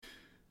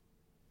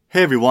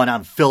Hey everyone,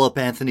 I'm Philip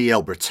Anthony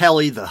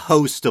Albertelli, the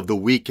host of The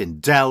Week in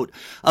Doubt,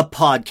 a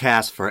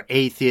podcast for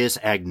atheists,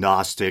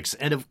 agnostics,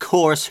 and of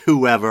course,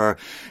 whoever.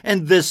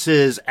 And this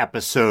is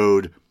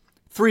episode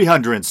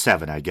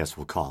 307, I guess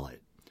we'll call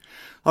it.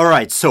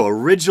 Alright, so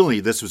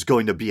originally this was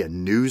going to be a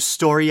news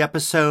story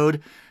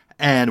episode,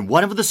 and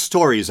one of the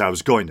stories I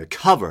was going to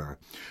cover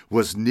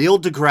was Neil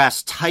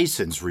deGrasse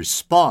Tyson's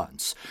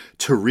response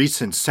to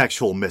recent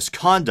sexual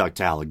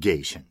misconduct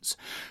allegations.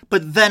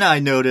 But then I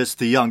noticed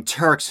the Young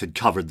Turks had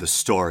covered the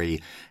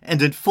story,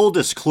 and in full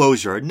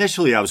disclosure,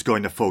 initially I was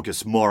going to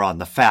focus more on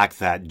the fact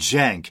that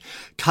Cenk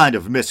kind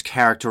of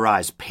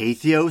mischaracterized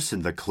Patheos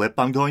in the clip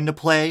I'm going to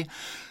play.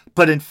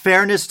 But in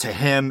fairness to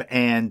him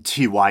and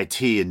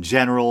TYT in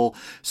general,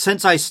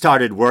 since I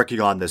started working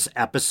on this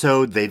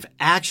episode, they've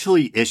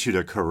actually issued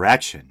a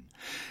correction.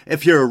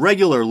 If you're a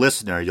regular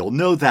listener, you'll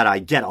know that I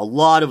get a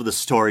lot of the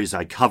stories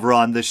I cover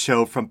on this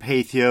show from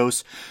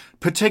Patheos,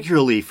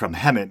 particularly from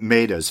Hemant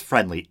Mehta's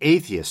Friendly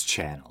Atheist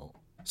channel.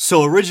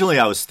 So originally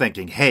I was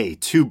thinking, hey,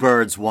 two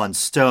birds, one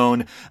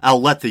stone.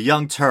 I'll let the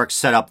Young Turks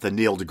set up the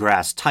Neil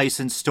deGrasse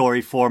Tyson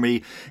story for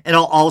me, and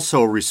I'll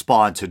also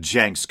respond to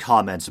Cenk's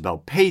comments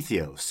about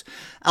Patheos.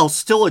 I'll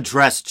still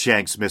address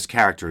Cenk's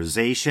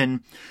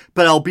mischaracterization,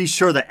 but I'll be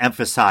sure to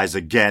emphasize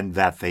again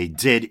that they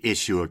did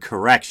issue a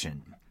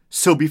correction.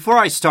 So before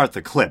I start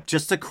the clip,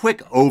 just a quick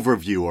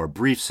overview or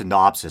brief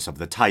synopsis of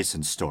the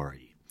Tyson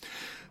story.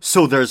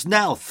 So there's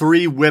now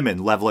 3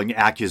 women leveling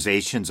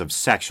accusations of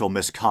sexual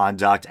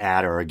misconduct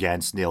at or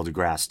against Neil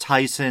deGrasse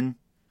Tyson.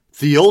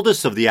 The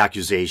oldest of the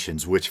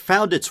accusations, which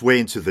found its way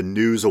into the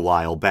news a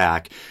while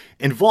back,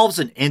 involves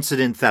an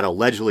incident that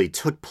allegedly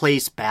took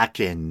place back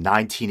in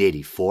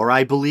 1984,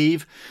 I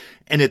believe,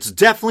 and it's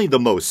definitely the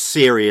most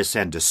serious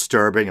and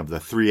disturbing of the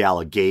 3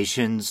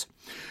 allegations,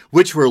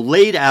 which were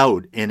laid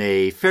out in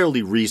a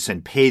fairly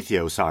recent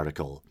Patheos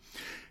article.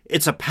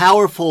 It's a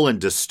powerful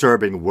and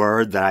disturbing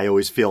word that I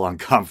always feel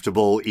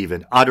uncomfortable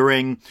even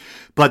uttering,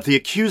 but the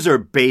accuser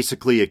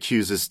basically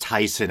accuses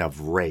Tyson of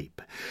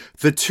rape.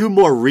 The 2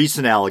 more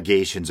recent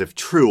allegations, if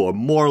true, are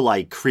more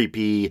like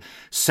creepy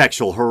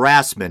sexual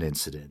harassment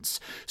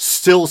incidents.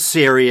 Still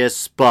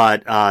serious,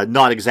 but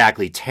not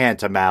exactly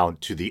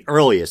tantamount to the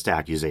earliest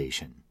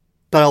accusation.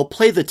 But I'll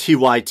play the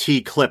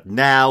TYT clip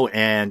now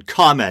and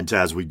comment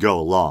as we go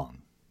along.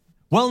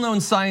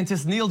 Well-known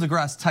scientist Neil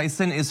deGrasse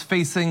Tyson is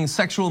facing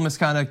sexual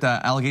misconduct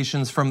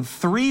allegations from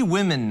 3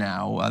 women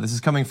now. This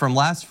is coming from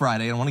last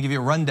Friday. I want to give you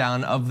a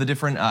rundown of the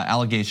different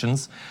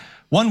allegations.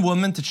 One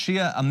woman,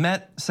 Tachia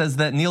Ahmet, says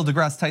that Neil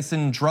deGrasse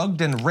Tyson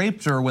drugged and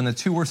raped her when the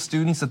 2 were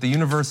students at the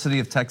University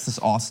of Texas,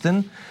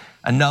 Austin.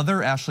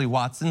 Another, Ashley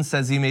Watson,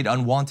 says he made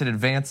unwanted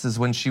advances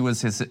when she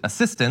was his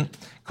assistant,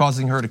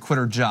 causing her to quit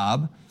her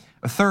job.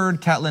 A third,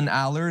 Caitlin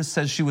Allers,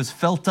 says she was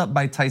felt up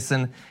by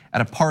Tyson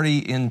at a party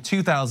in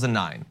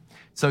 2009.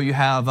 So you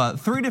have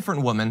 3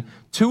 different women.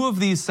 2 of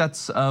these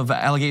sets of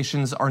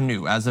allegations are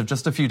new as of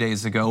just a few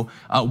days ago.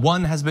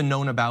 One has been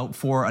known about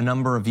for a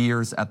number of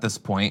years at this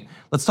point.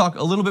 Let's talk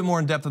a little bit more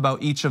in depth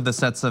about each of the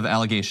sets of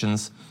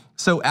allegations.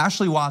 So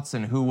Ashley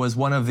Watson, who was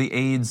one of the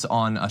aides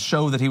on a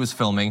show that he was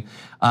filming,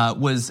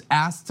 was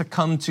asked to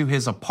come to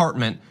his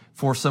apartment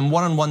for some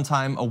one-on-one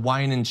time, a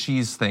wine and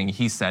cheese thing,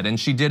 he said, and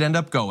she did end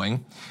up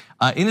going.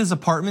 In his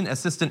apartment,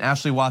 assistant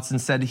Ashley Watson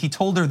said he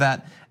told her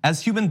that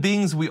as human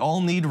beings, we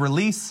all need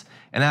release,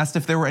 and asked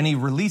if there were any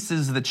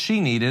releases that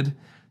she needed.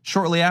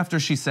 Shortly after,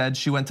 she said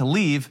she went to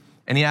leave,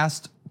 and he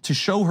asked to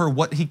show her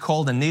what he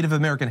called a Native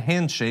American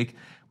handshake,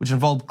 which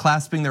involved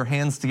clasping their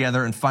hands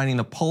together and finding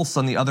the pulse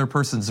on the other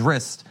person's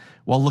wrist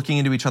while looking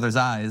into each other's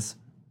eyes.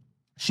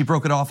 She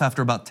broke it off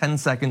after about 10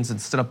 seconds and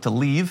stood up to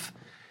leave.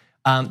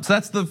 So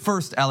that's the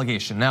first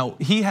allegation. Now,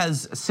 he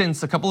has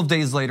since, a couple of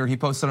days later, he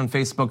posted on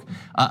Facebook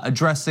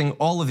addressing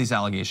all of these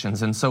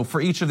allegations. And so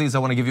for each of these, I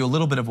wanna give you a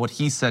little bit of what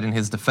he said in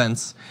his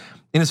defense.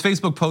 In his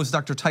Facebook post,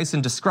 Dr.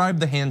 Tyson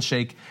described the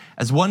handshake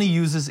as one he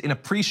uses in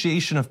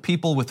appreciation of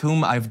people with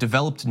whom I've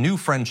developed new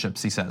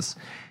friendships, he says.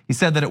 He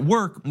said that at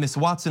work, Miss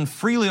Watson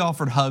freely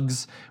offered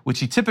hugs, which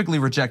he typically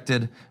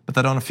rejected, but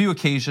that on a few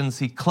occasions,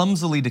 he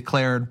clumsily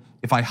declared,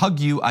 if I hug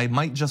you, I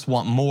might just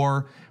want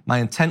more. My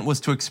intent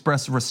was to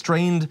express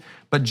restrained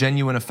but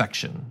genuine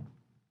affection.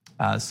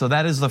 So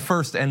that is the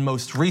first and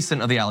most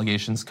recent of the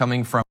allegations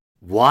coming from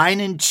Wine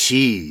and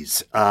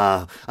cheese.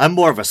 I'm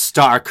more of a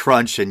Star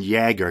Crunch and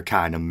Jaeger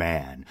kind of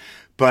man.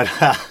 But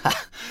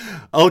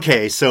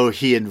okay, so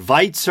he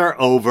invites her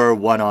over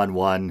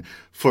one-on-one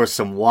for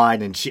some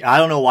wine and cheese. I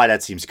don't know why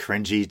that seems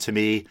cringy to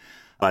me,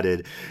 but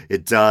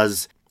it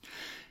does.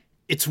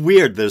 It's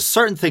weird. There's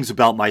certain things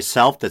about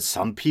myself that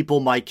some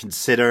people might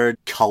consider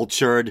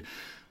cultured,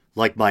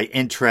 like my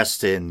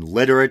interest in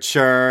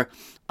literature.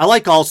 I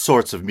like all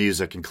sorts of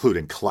music,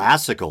 including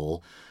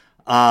classical.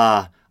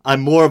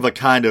 I'm more of a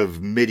kind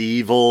of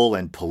medieval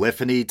and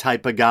polyphony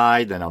type of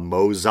guy than a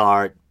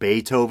Mozart,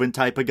 Beethoven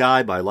type of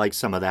guy, but I like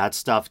some of that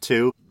stuff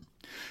too.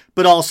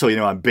 But also,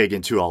 I'm big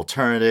into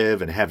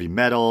alternative and heavy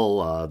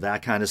metal,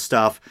 that kind of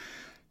stuff.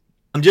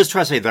 I'm just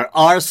trying to say there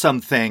are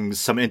some things,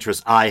 some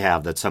interests I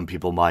have that some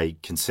people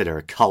might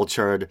consider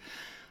cultured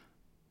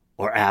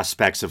or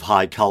aspects of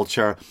high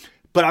culture.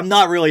 But I'm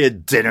not really a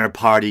dinner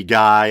party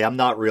guy. I'm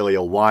not really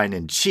a wine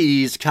and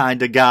cheese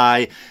kind of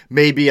guy.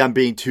 Maybe I'm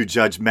being too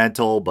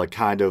judgmental, but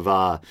kind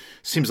of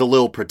seems a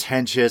little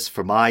pretentious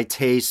for my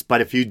taste. But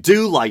if you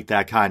do like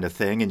that kind of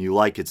thing and you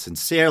like it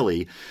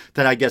sincerely,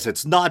 then I guess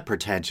it's not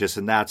pretentious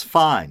and that's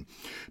fine.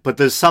 But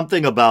there's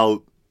something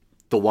about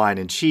the wine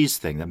and cheese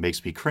thing that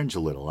makes me cringe a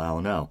little. I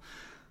don't know.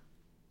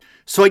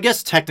 So I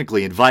guess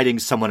technically inviting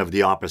someone of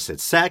the opposite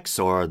sex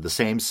or the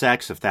same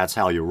sex, if that's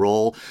how you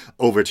roll,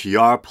 over to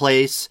your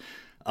place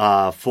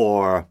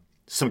for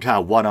some kind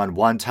of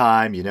one-on-one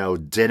time,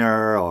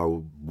 dinner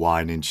or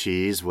wine and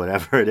cheese,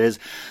 whatever it is.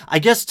 I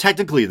guess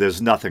technically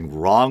there's nothing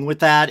wrong with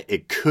that.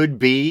 It could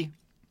be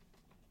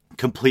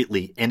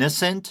completely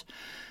innocent.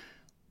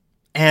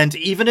 And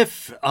even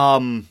if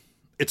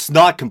it's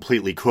not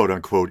completely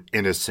quote-unquote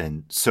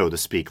innocent, so to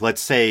speak,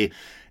 let's say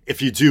if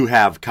you do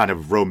have kind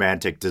of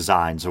romantic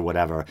designs or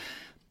whatever,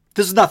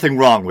 there's nothing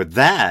wrong with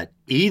that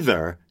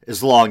either,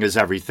 as long as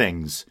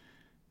everything's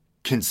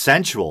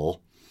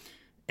consensual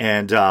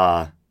and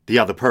the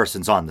other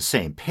person's on the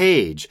same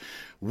page.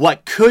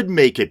 What could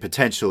make it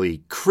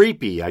potentially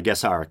creepy, I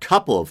guess, are a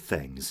couple of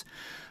things.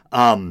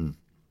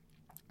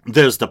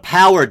 There's the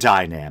power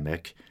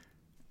dynamic,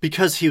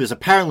 because he was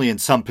apparently in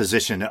some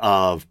position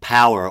of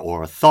power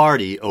or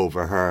authority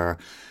over her.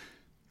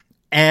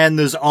 And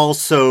there's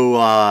also,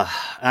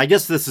 I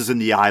guess this is in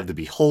the eye of the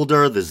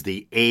beholder, there's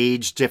the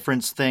age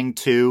difference thing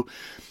too.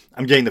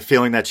 I'm getting the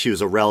feeling that she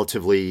was a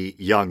relatively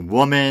young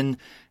woman,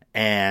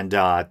 and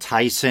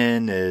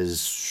Tyson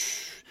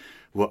is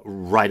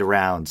right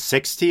around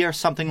 60 or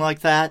something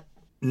like that.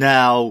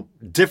 Now,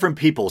 different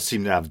people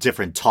seem to have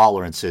different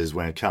tolerances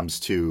when it comes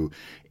to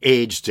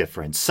age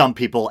difference. Some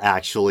people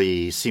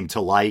actually seem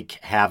to like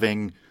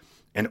having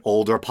an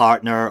older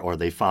partner, or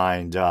they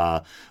find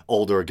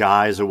older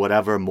guys or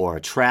whatever more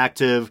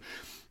attractive.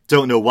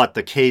 Don't know what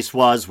the case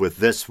was with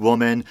this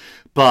woman,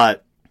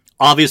 but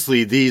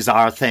obviously these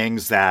are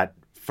things that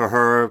for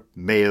her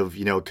may have,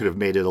 could have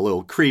made it a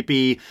little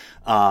creepy.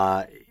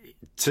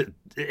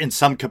 In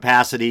some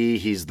capacity,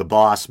 he's the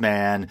boss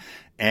man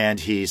and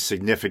he's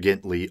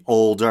significantly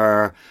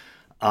older.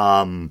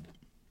 And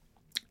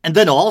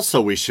then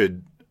also we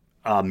should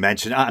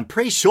mention, I'm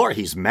pretty sure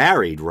he's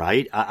married,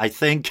 right? I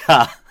think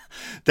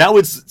that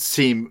would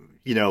seem,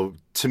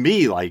 to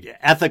me, like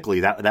ethically,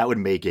 that would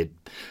make it,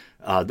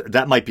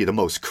 that might be the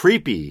most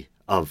creepy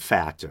of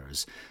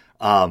factors.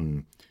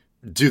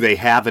 Do they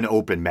have an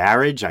open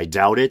marriage? I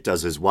doubt it.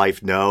 Does his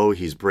wife know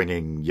he's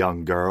bringing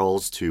young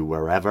girls to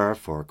wherever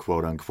for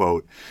quote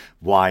unquote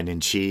wine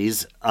and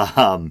cheese?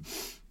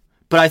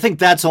 But I think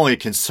that's only a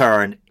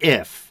concern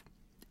if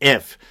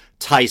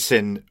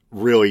Tyson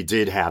really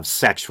did have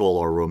sexual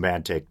or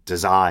romantic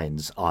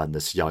designs on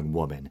this young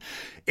woman.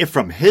 If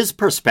from his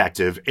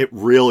perspective, it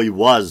really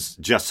was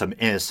just some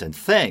innocent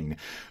thing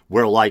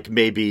where like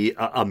maybe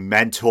a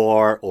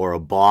mentor or a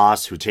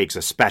boss who takes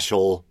a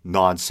special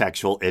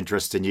non-sexual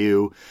interest in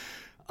you,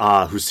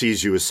 who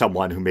sees you as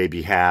someone who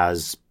maybe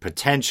has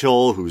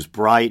potential, who's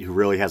bright, who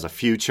really has a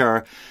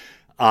future,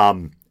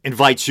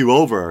 invites you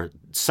over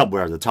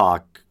somewhere to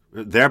talk,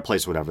 their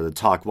place, whatever, to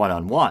talk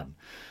one-on-one.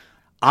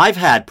 I've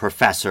had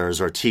professors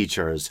or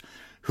teachers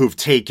who've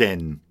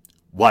taken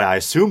what I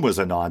assume was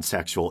a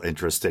non-sexual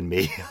interest in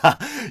me.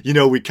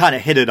 We kind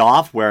of hit it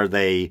off where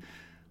they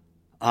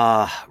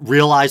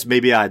realized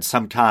maybe I had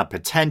some kind of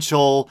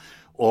potential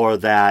or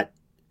that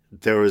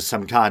there was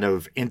some kind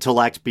of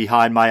intellect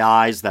behind my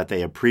eyes that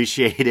they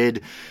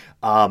appreciated.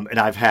 And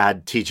I've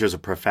had teachers or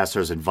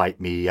professors invite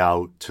me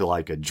out to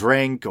like a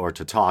drink or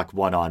to talk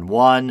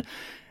one-on-one.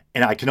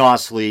 And I can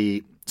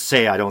honestly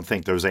say I don't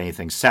think there was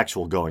anything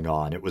sexual going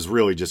on. It was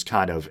really just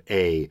kind of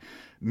a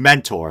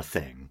mentor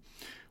thing.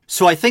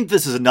 So I think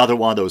this is another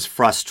one of those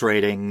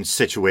frustrating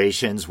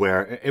situations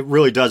where it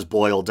really does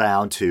boil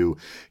down to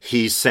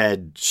he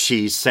said,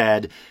 she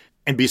said,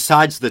 and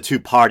besides the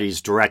two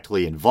parties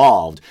directly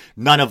involved,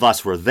 none of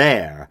us were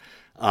there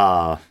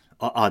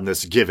on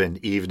this given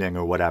evening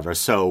or whatever.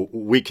 So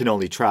we can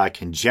only try to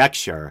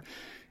conjecture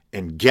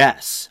and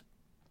guess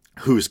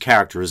whose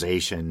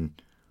characterization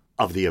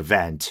of the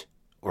event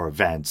or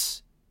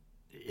events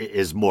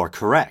is more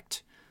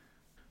correct.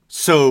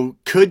 So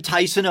could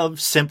Tyson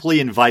have simply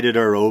invited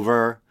her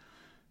over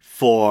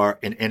for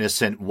an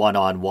innocent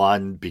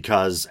one-on-one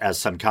because as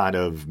some kind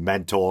of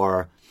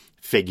mentor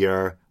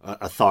figure,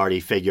 authority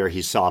figure,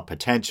 he saw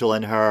potential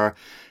in her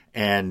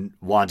and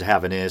wanted to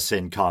have an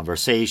innocent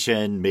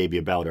conversation, maybe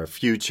about her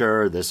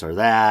future, this or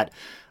that?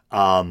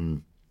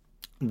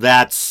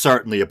 That's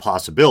certainly a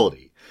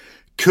possibility.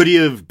 Could he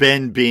have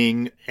been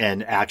being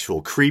an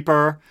actual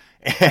creeper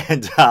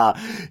and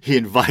he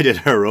invited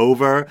her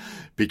over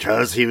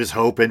because he was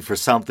hoping for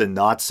something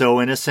not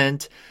so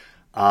innocent?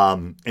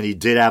 And he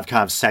did have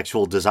kind of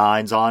sexual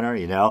designs on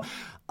her,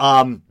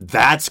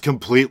 That's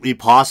completely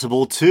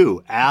possible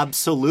too.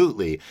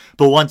 Absolutely.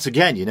 But once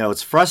again,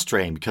 it's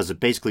frustrating because it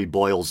basically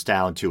boils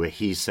down to a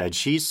he said,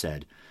 she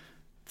said.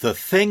 The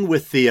thing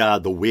with the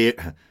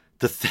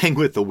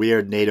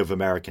weird Native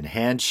American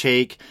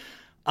handshake,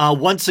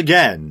 Once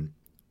again,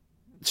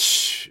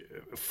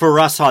 for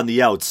us on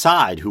the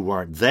outside who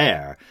weren't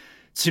there,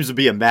 it seems to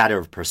be a matter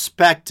of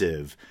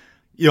perspective.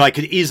 I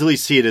could easily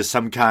see it as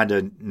some kind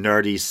of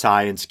nerdy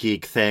science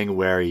geek thing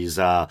where he's,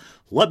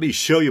 let me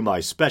show you my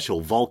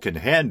special Vulcan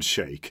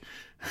handshake.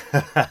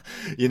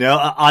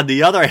 On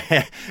the other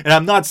hand, and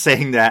I'm not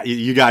saying that,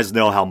 you guys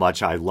know how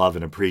much I love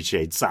and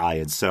appreciate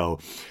science, so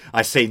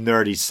I say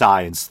nerdy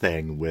science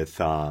thing with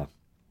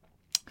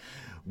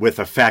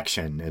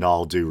affection and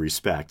all due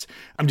respect.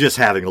 I'm just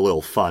having a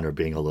little fun or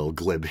being a little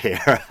glib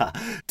here.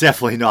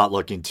 Definitely not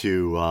looking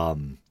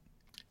to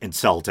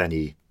insult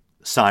any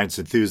science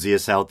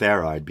enthusiasts out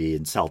there, or I'd be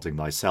insulting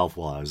myself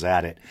while I was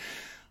at it.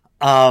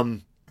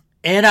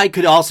 And I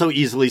could also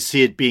easily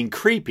see it being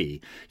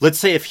creepy. Let's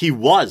say if he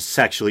was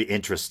sexually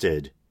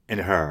interested in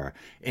her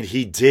and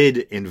he did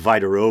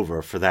invite her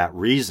over for that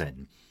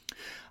reason,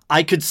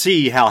 I could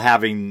see how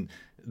having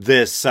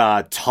this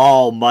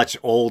tall, much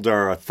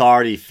older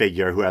authority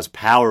figure who has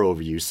power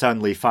over you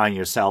suddenly find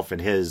yourself in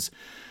his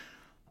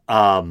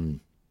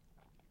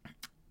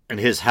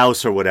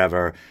house or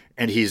whatever,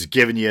 and he's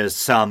giving you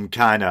some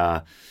kind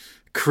of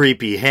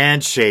creepy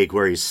handshake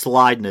where he's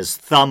sliding his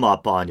thumb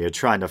up on you,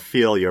 trying to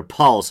feel your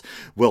pulse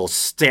while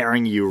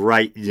staring you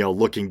right,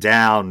 looking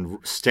down,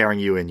 staring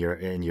you in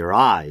your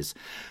eyes.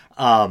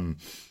 I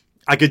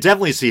could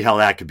definitely see how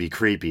that could be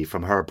creepy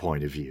from her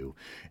point of view.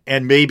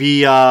 And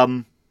maybe,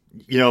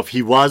 if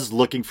he was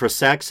looking for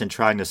sex and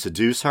trying to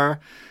seduce her,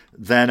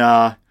 then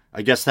I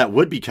guess that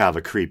would be kind of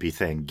a creepy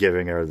thing,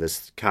 giving her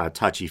this kind of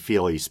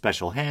touchy-feely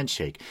special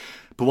handshake.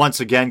 But once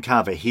again,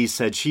 kind of a he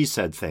said, she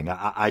said thing.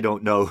 I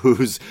don't know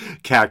whose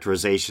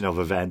characterization of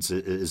events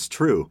is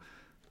true.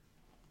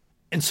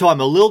 And so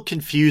I'm a little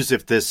confused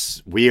if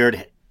this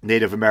weird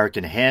Native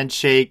American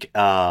handshake,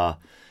 and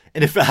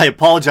if I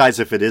apologize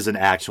if it is an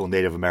actual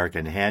Native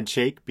American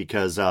handshake,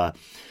 because I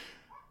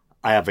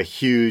have a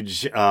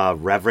huge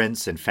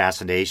reverence and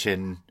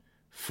fascination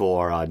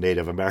for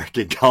Native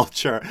American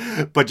culture.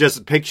 But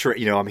just picture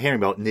it, I'm hearing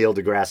about Neil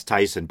deGrasse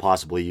Tyson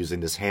possibly using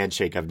this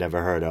handshake I've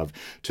never heard of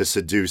to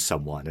seduce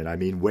someone. And I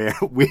mean,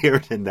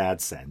 weird in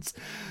that sense.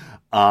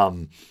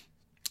 But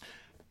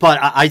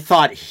I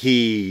thought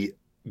he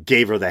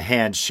gave her the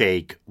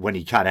handshake when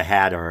he kind of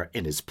had her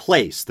in his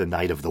place the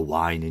night of the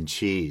wine and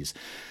cheese.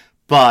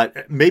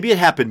 But maybe it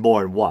happened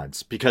more than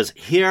once, because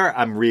here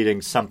I'm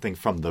reading something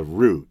from The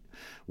Root,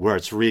 where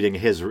it's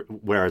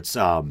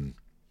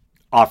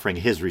offering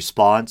his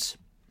response.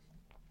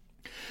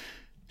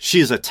 She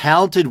is a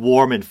talented,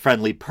 warm, and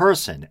friendly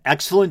person.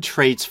 Excellent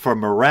traits for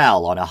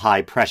morale on a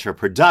high-pressure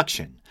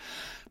production.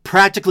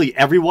 Practically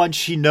everyone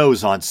she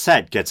knows on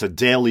set gets a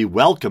daily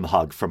welcome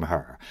hug from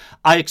her.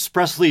 I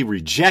expressly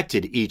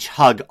rejected each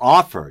hug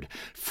offered,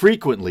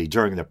 frequently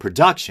during the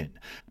production,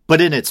 but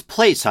in its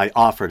place I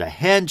offered a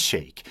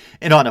handshake,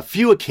 and on a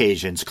few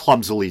occasions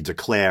clumsily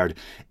declared,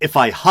 if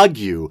I hug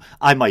you,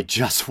 I might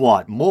just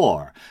want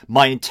more.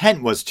 My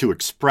intent was to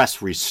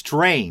express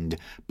restrained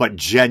but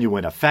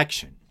genuine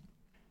affection.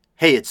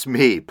 Hey, it's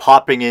me,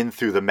 popping in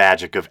through the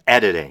magic of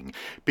editing,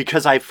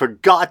 because I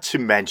forgot to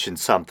mention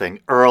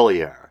something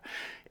earlier.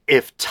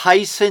 If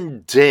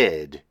Tyson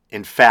did,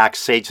 in fact,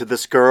 say to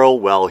this girl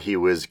while he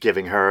was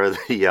giving her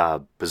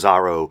the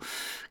bizarro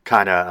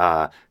kind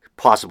of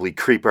possibly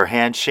creeper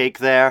handshake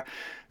there,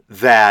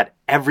 that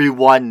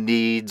everyone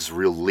needs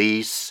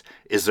release.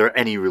 Is there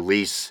any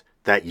release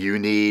that you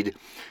need?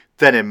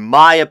 Then in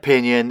my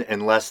opinion,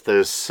 unless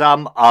there's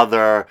some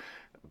other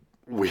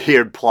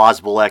weird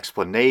plausible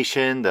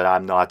explanation that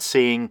I'm not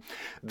seeing,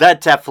 that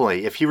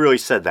definitely, if he really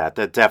said that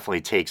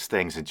definitely takes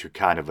things into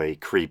kind of a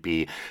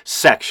creepy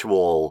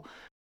sexual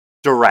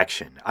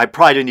direction. I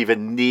probably didn't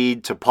even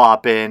need to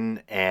pop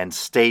in and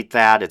state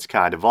that. It's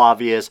kind of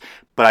obvious,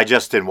 but I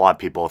just didn't want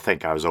people to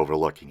think I was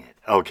overlooking it.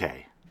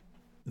 Okay.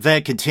 Then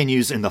it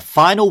continues, in the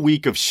final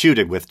week of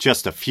shooting with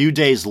just a few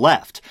days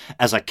left,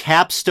 as a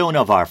capstone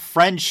of our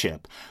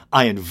friendship,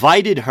 I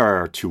invited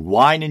her to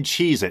wine and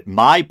cheese at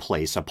my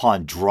place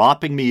upon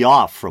dropping me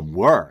off from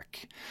work.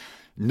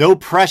 No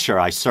pressure,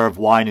 I serve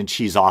wine and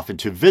cheese often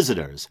to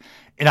visitors,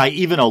 and I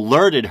even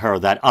alerted her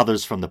that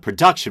others from the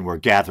production were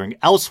gathering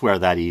elsewhere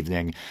that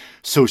evening,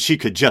 so she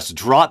could just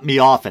drop me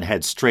off and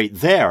head straight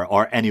there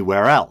or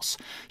anywhere else.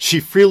 She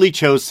freely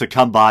chose to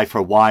come by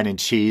for wine and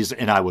cheese,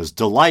 and I was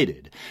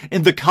delighted.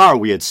 In the car,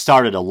 we had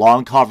started a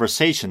long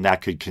conversation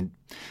that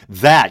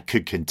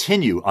could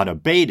continue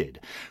unabated.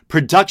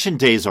 Production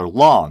days are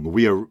long.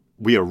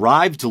 We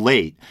arrived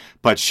late,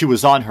 but she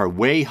was on her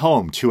way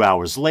home 2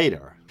 hours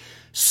later.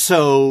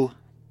 So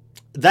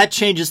that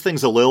changes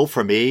things a little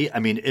for me. I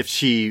mean, if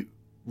she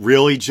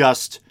really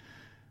just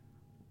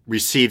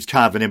received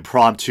kind of an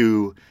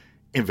impromptu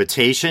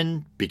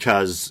invitation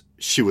because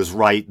she was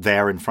right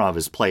there in front of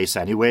his place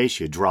anyway,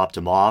 she had dropped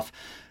him off,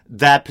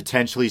 that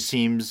potentially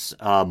seems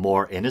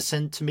more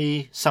innocent to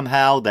me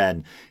somehow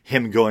than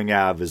him going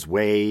out of his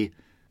way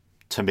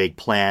to make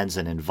plans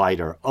and invite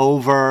her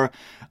over.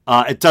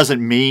 It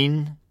doesn't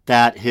mean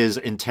that his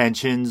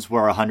intentions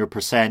were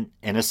 100%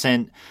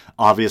 innocent.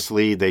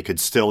 Obviously, they could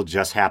still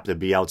just happen to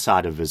be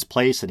outside of his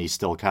place and he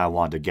still kind of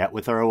wanted to get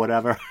with her or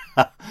whatever.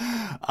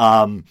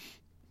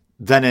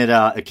 Then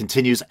it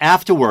continues.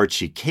 Afterwards,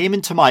 she came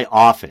into my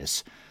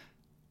office.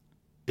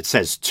 It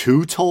says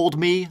to told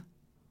me.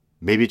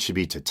 Maybe it should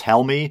be to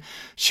tell me.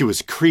 She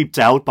was creeped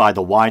out by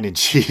the wine and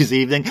cheese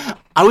evening.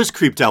 I was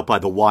creeped out by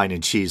the wine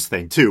and cheese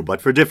thing too,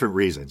 but for different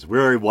reasons. We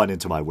already went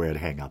into my weird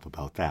hang up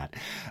about that.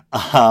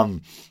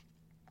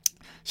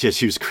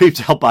 She was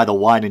creeped out by the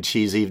wine and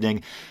cheese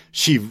evening.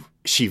 She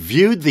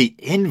viewed the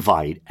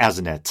invite as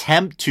an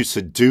attempt to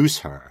seduce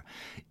her,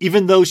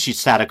 even though she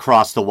sat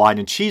across the wine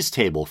and cheese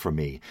table from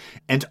me,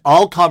 and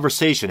all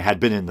conversation had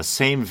been in the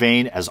same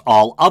vein as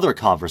all other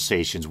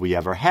conversations we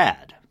ever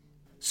had.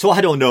 So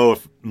I don't know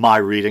if my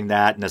reading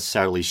that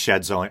necessarily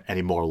sheds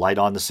any more light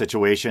on the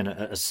situation.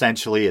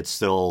 Essentially, it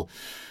still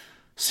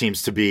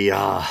seems to be,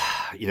 a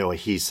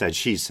he said,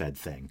 she said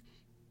thing.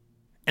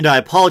 And I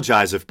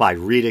apologize if by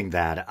reading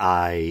that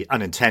I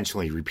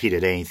unintentionally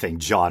repeated anything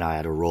John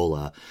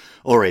Iadarola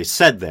or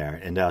said there.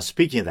 And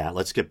speaking of that,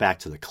 let's get back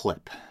to the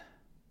clip.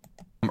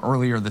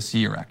 Earlier this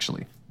year,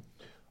 actually.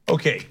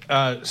 Okay,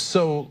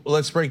 so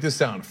let's break this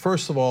down.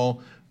 First of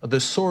all, the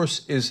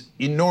source is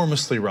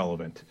enormously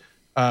relevant.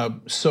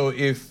 So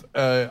if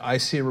I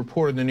see a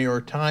report in the New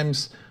York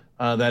Times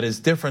that is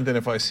different than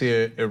if I see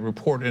a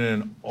report in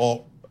an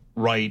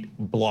alt-right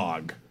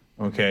blog,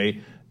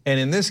 okay? And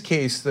in this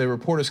case, the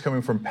report is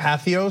coming from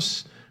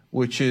Patheos,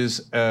 which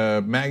is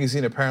a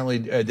magazine apparently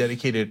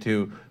dedicated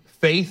to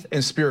faith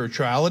and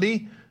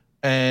spirituality.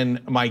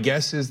 And my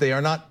guess is they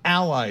are not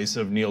allies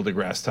of Neil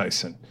deGrasse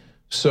Tyson.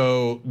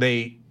 So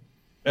they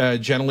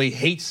generally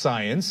hate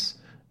science.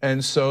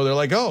 And so they're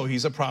like, oh,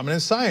 he's a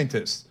prominent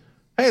scientist.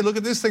 Hey, look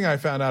at this thing I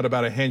found out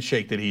about a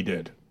handshake that he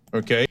did,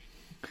 okay?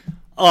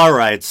 All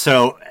right,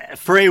 so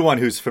for anyone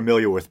who's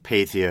familiar with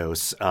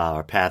Patheos,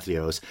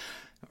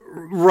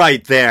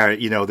 right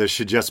there, there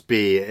should just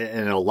be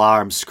an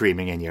alarm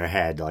screaming in your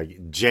head,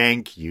 like,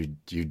 Jank,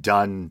 you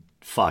done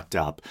fucked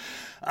up.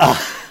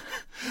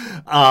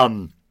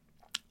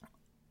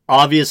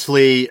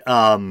 Obviously,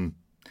 well,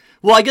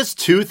 I guess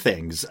two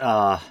things.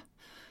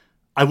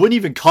 I wouldn't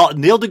even call it,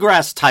 Neil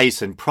deGrasse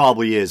Tyson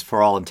probably is,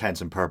 for all intents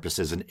and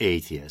purposes, an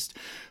atheist.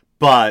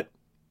 But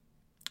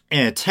in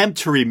an attempt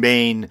to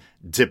remain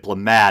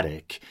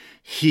diplomatic,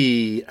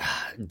 he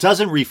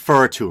doesn't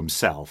refer to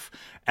himself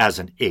as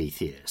an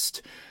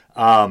atheist.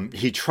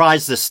 He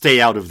tries to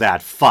stay out of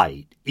that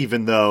fight,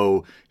 even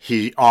though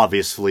he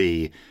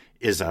obviously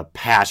is a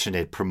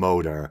passionate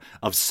promoter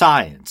of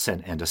science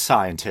and a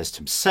scientist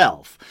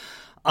himself.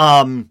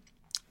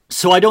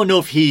 So I don't know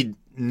if he'd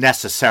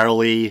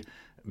necessarily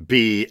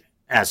be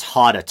as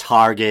hot a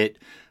target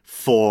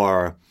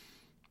for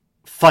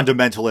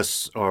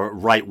fundamentalists or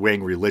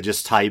right-wing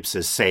religious types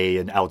as, say,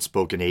 an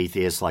outspoken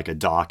atheist like a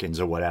Dawkins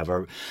or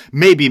whatever.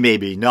 Maybe,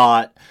 maybe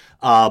not.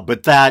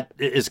 But that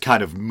is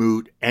kind of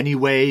moot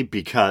anyway,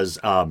 because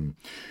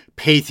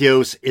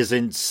Patheos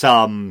isn't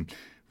some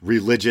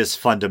religious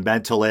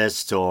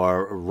fundamentalist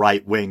or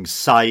right-wing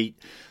site.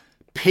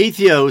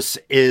 Patheos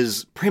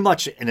is pretty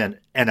much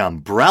an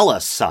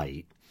umbrella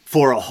site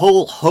for a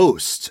whole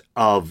host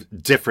of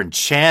different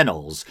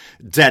channels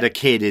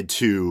dedicated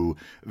to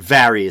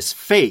various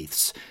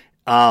faiths.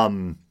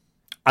 I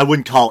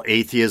wouldn't call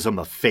atheism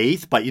a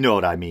faith, but you know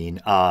what I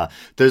mean.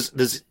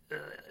 There's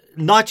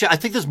not. I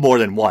think there's more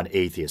than one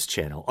atheist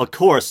channel. Of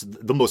course,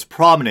 the most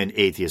prominent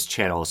atheist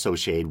channel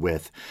associated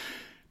with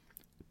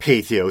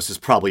Patheos is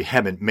probably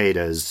Hemant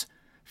Mehta's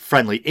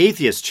Friendly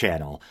Atheist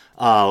channel,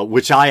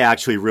 which I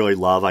actually really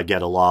love. I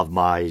get a lot of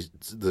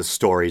the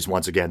stories,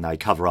 once again, that I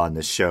cover on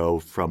this show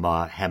from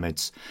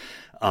Hemant's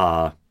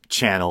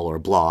channel or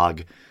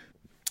blog.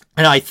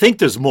 And I think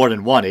there's more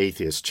than one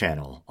atheist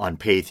channel on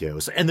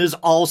Patheos. And there's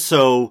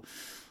also,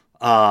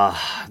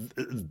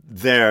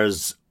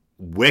 there's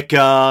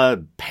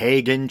Wicca,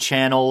 pagan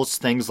channels,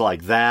 things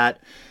like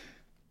that.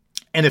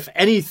 And if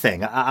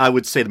anything, I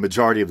would say the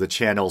majority of the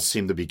channels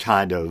seem to be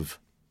kind of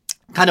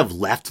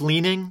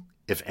left-leaning,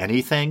 if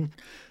anything.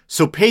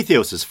 So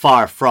Patheos is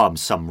far from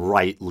some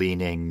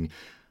right-leaning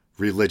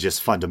religious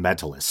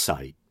fundamentalist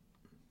site.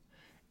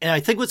 And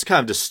I think what's kind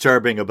of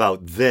disturbing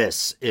about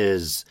this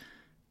is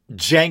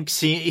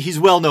Jenks, he's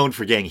well known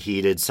for getting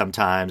heated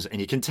sometimes,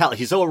 and you can tell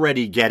he's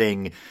already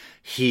getting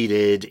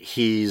heated.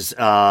 He's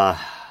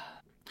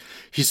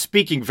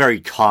speaking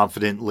very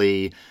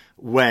confidently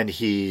when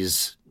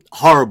he's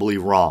horribly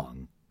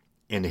wrong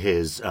in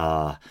his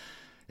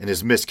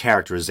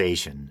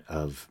mischaracterization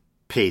of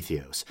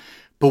Patheos.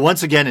 But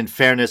once again, in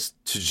fairness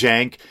to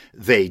Jank,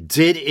 they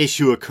did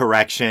issue a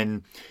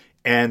correction,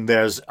 and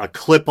there's a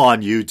clip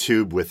on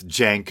YouTube with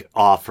Jank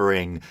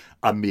offering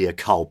a mea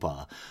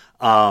culpa.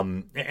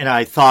 And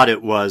I thought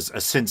it was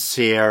a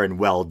sincere and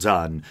well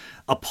done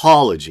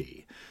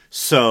apology.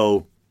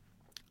 So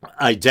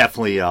I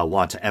definitely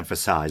want to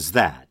emphasize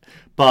that.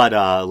 But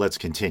let's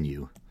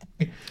continue.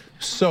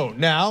 So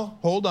now,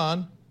 hold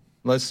on.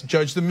 Let's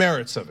judge the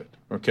merits of it,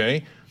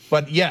 okay?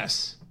 But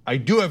yes, I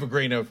do have a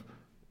grain of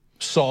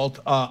salt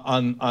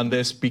on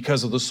this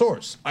because of the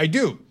source. I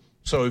do.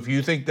 So if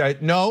you think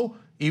that, no,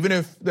 even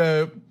if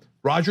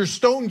Roger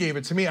Stone gave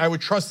it to me, I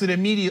would trust it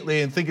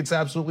immediately and think it's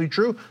absolutely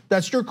true.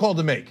 That's your call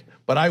to make,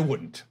 but I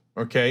wouldn't,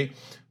 okay?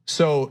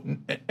 So,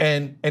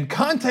 and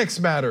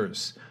context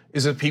matters.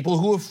 Is it people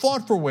who have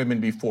fought for women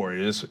before?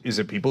 Is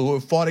it people who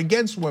have fought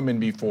against women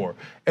before,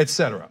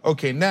 etc.?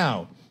 Okay,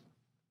 now,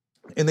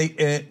 and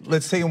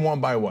let's take them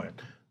one by one.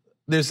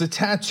 There's a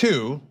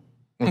tattoo.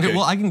 Okay,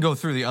 well, I can go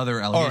through the other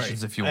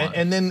allegations if you want.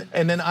 And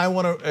then I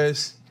want to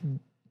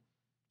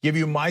give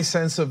you my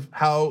sense of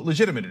how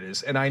legitimate it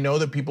is. And I know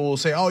that people will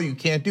say, oh, you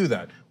can't do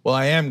that. Well,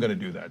 I am gonna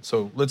do that.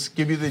 So let's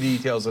give you the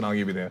details and I'll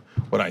give you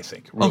what I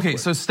think. Okay,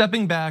 so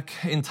stepping back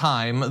in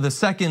time, the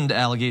second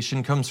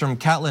allegation comes from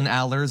Caitlin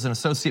Allers, an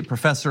associate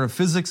professor of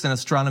physics and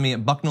astronomy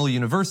at Bucknell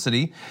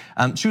University.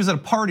 She was at a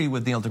party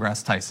with Neil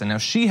deGrasse Tyson. Now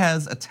she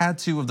has a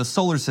tattoo of the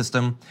solar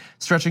system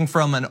stretching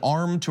from an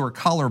arm to her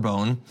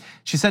collarbone.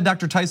 She said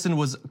Dr. Tyson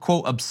was,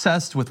 quote,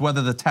 obsessed with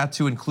whether the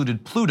tattoo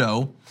included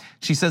Pluto.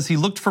 She says he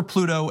looked for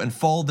Pluto and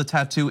followed the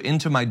tattoo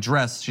into my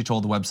dress, she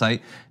told the website,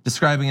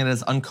 describing it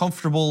as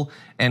uncomfortable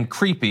and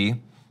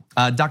creepy.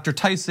 Dr.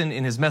 Tyson,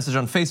 in his message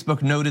on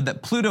Facebook, noted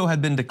that Pluto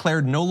had been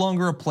declared no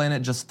longer a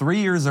planet just 3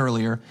 years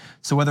earlier,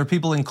 so whether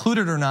people include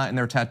it or not in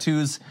their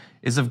tattoos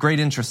is of great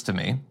interest to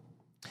me.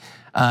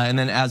 And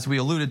then, as we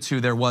alluded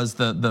to, there was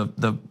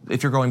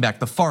if you're going back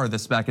the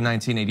farthest, back in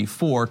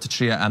 1984,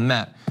 Tachia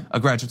Ahmet, a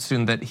graduate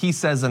student that he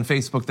says on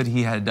Facebook that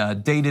he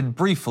had dated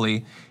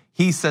briefly.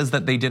 He says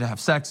that they did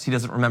have sex. He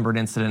doesn't remember an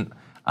incident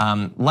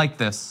like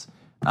this,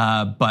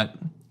 but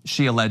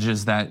she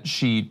alleges that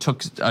she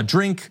took a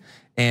drink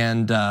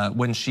and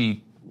when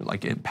she,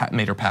 it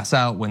made her pass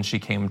out, when she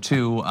came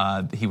to,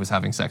 he was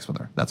having sex with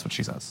her. That's what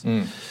she says.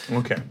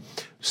 Okay,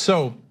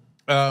 so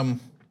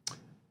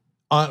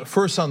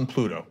first on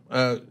Pluto.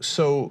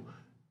 So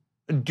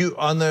do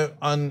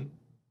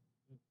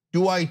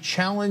I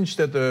challenge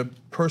that the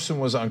person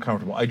was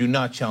uncomfortable? I do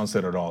not challenge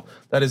that at all.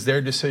 That is their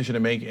decision to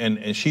make,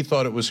 and she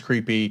thought it was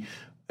creepy,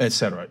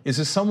 etc. Is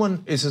this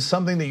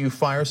something that you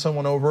fire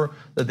someone over,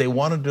 that they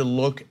wanted to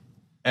look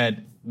at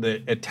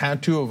a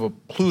tattoo of a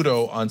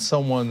Pluto on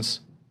someone's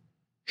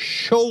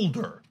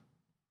shoulder?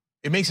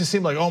 It makes it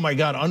seem like, oh my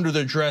God, under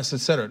the dress,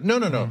 etc.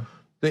 No.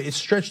 It's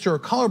stretched to her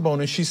collarbone,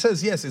 and she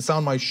says, yes, it's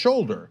on my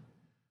shoulder.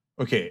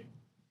 Okay,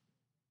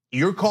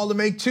 your call to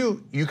make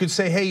too. You could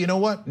say, hey, you know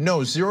what?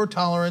 No, zero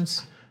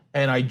tolerance,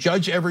 and I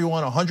judge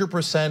everyone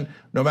 100%,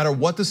 no matter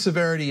what the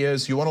severity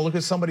is. You want to look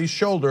at somebody's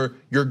shoulder,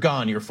 you're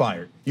gone, you're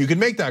fired. You can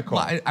make that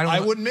call. Well, I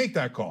wouldn't make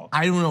that call.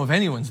 I don't know if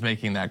anyone's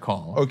making that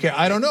call. Okay,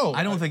 I don't know.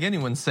 I don't think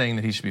anyone's saying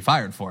that he should be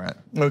fired for it.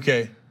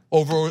 Okay,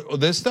 over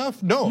this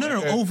stuff? No.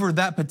 No, over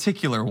that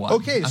particular one.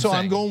 Okay, so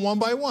I'm going one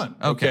by one.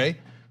 Okay.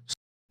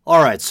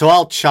 All right, so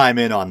I'll chime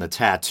in on the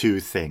tattoo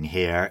thing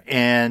here,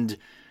 and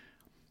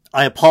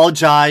I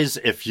apologize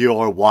if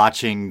you're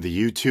watching the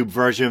YouTube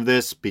version of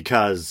this,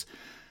 because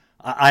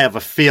I have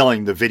a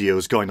feeling the video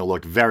is going to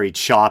look very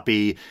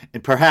choppy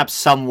and perhaps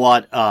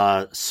somewhat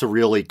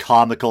surreally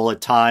comical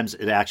at times.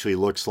 It actually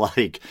looks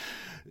like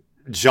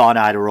John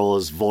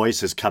Iadarolla's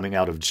voice is coming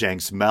out of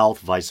Cenk's mouth,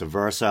 vice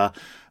versa.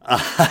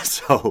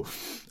 So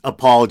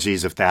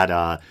apologies if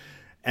that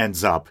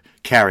ends up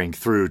carrying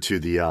through to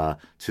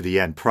the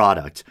end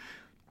product.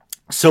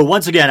 So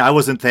once again, I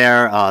wasn't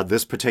there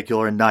this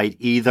particular night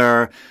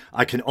either.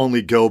 I can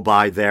only go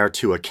by their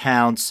two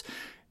accounts.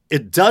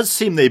 It does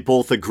seem they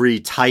both agree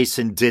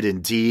Tyson did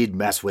indeed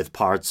mess with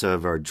parts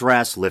of her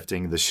dress,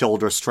 lifting the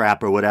shoulder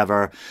strap or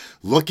whatever,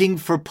 looking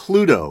for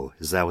Pluto.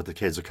 Is that what the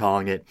kids are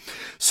calling it?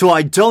 So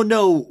I don't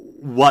know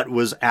what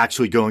was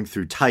actually going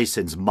through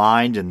Tyson's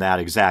mind in that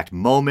exact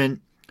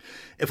moment.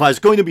 If I was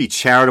going to be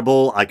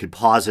charitable, I could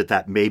posit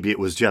that maybe it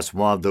was just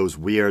one of those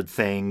weird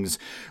things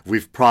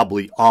we've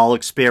probably all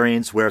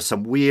experienced, where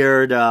some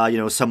weird,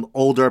 some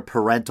older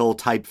parental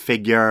type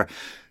figure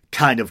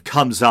kind of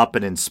comes up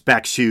and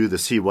inspects you to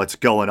see what's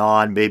going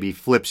on, maybe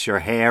flips your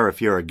hair if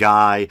you're a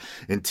guy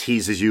and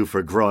teases you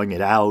for growing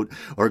it out,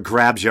 or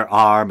grabs your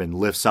arm and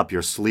lifts up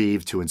your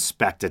sleeve to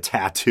inspect a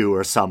tattoo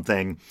or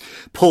something,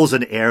 pulls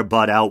an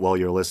earbud out while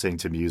you're listening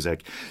to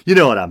music. You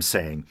know what I'm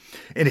saying.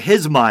 In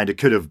his mind, it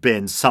could have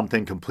been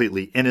something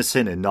completely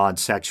innocent and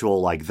non-sexual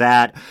like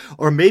that,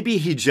 or maybe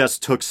he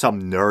just took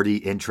some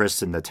nerdy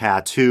interest in the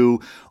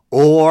tattoo,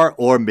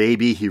 or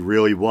maybe he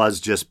really was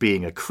just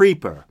being a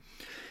creeper.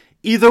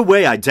 Either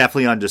way, I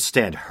definitely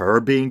understand her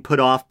being put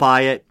off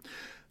by it.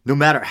 No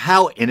matter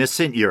how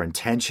innocent your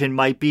intention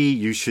might be,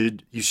 you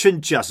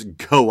shouldn't just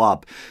go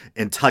up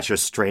and touch a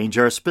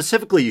stranger.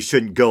 Specifically, you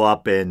shouldn't go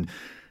up and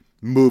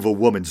move a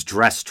woman's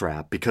dress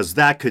strap, because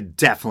that could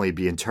definitely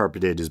be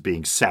interpreted as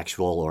being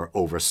sexual or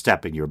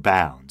overstepping your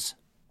bounds.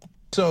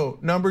 So,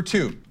 number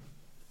two.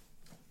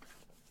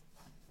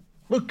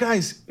 Look,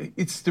 guys,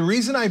 it's the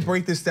reason I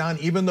break this down,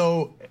 even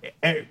though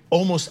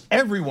almost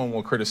everyone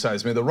will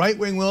criticize me. The right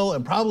wing will,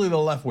 and probably the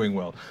left wing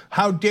will.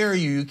 How dare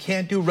you? You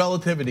can't do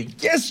relativity.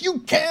 Yes, you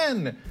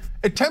can.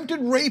 Attempted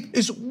rape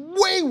is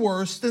way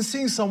worse than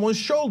seeing someone's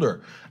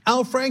shoulder.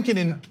 Al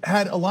Franken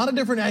had a lot of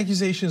different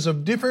accusations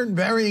of different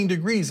varying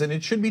degrees, and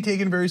it should be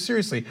taken very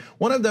seriously.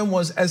 One of them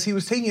was as he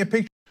was taking a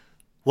picture.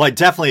 Well, I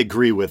definitely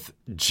agree with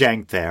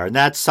Cenk there, and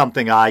that's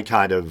something I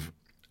kind of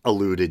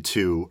alluded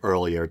to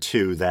earlier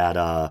too, that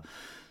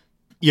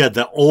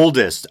the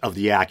oldest of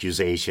the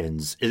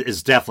accusations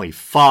is definitely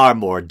far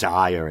more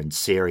dire and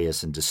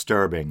serious and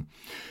disturbing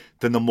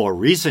than the more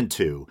recent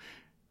two.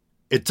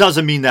 It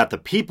doesn't mean that the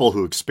people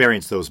who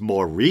experience those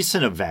more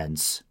recent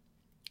events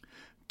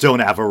don't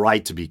have a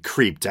right to be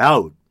creeped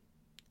out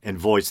and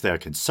voice their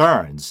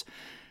concerns.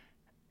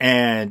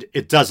 And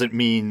it doesn't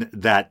mean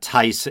that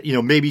Tyson,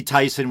 maybe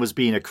Tyson was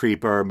being a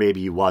creeper,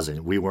 maybe he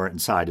wasn't. We weren't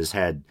inside his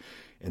head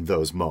in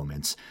those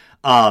moments.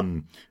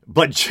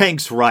 But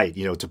Cenk's right,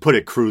 to put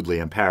it crudely,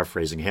 I'm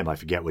paraphrasing him. I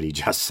forget what he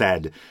just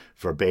said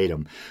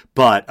verbatim.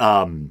 But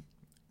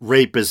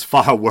rape is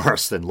far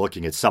worse than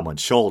looking at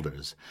someone's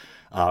shoulders.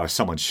 Or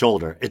someone's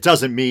shoulder. It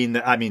doesn't mean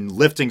that,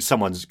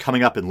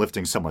 coming up and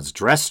lifting someone's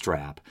dress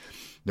strap,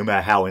 no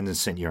matter how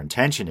innocent your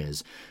intention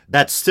is,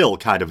 that's still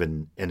kind of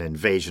an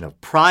invasion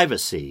of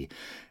privacy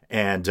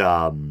and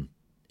an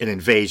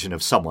invasion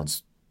of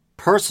someone's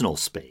personal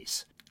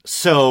space.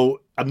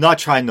 So I'm not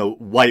trying to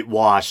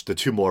whitewash the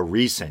two more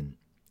recent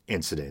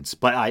incidents,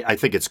 but I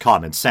think it's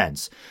common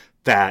sense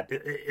that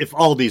if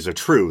all these are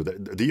true,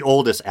 the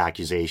oldest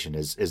accusation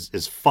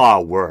is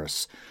far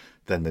worse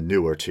than the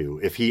newer two.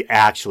 If he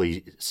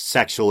actually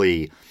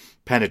sexually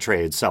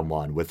penetrated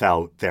someone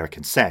without their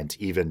consent,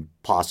 even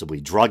possibly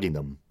drugging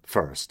them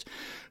first,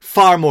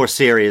 far more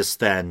serious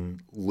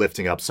than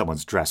lifting up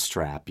someone's dress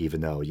strap, even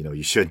though,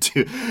 you should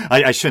do.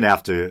 I shouldn't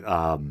have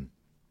to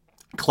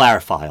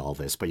clarify all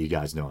this, but you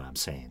guys know what I'm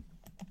saying.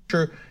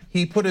 Sure,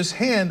 he put his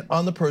hand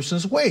on the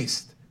person's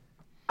waist.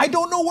 I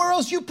don't know where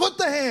else you put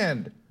the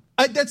hand.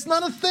 That's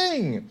not a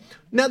thing.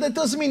 Now, that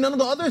doesn't mean none of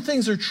the other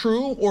things are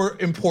true or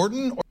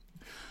important.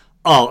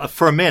 Oh,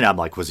 for a minute, I'm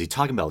like, was he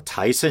talking about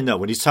Tyson? No,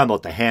 when he's talking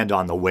about the hand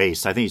on the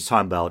waist, I think he's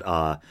talking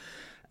about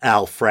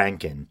Al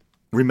Franken.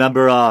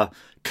 Remember,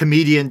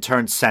 comedian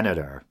turned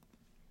senator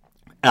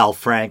Al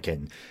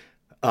Franken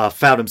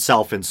found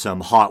himself in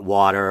some hot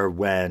water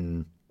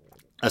when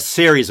a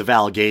series of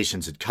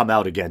allegations had come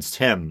out against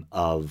him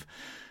of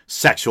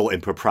sexual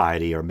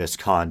impropriety or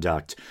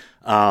misconduct.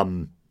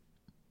 I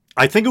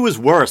think it was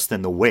worse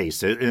than the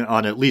waist.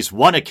 On at least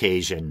one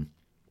occasion,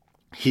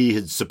 he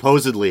had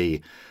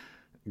supposedly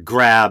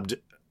grabbed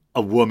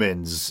a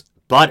woman's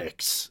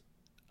buttocks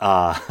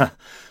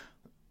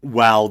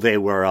while they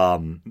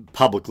were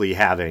publicly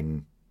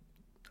having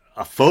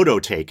a photo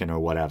taken or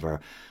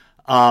whatever.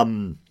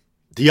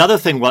 The other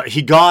thing was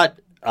he got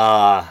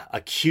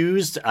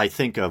accused, I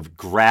think, of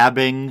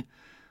grabbing.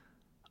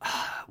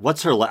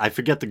 What's her? I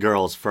forget the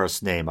girl's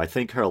first name. I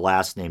think her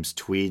last name's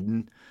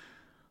Tweeden.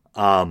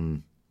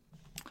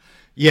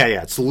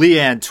 It's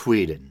Leanne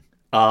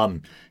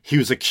Tweeden. He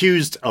was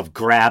accused of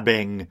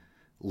grabbing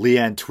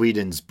Leanne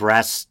Tweeden's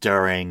breasts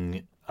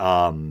during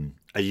a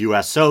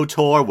USO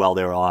tour while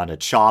they were on a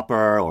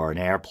chopper or an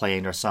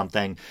airplane or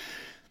something.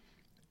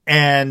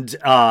 And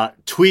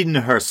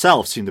Tweeden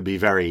herself seemed to be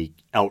very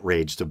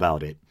outraged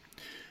about it.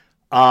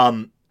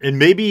 And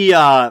maybe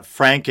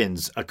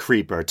Franken's a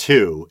creeper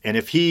too. And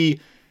if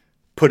he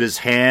put his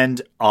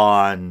hand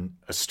on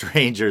a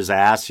stranger's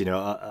ass,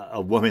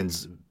 a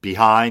woman's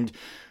behind,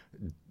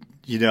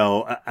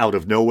 out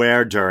of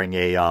nowhere during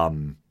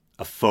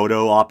a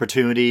photo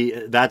opportunity,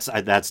 that's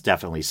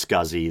definitely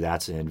scuzzy.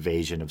 That's an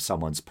invasion of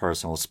someone's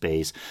personal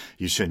space.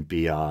 You shouldn't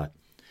be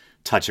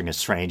touching a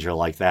stranger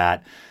like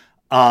that.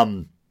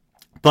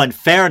 But in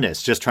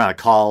fairness, just trying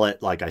to call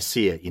it like I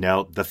see it,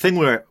 the thing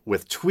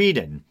with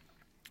Tweeden,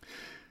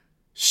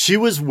 she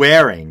was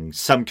wearing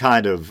some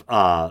kind of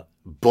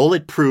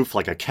bulletproof,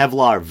 like a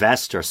Kevlar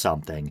vest or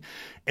something.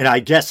 And I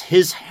guess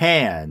his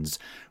hands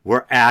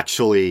were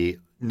actually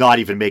not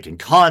even making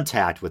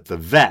contact with the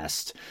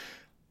vest.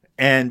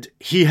 And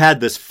he had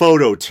this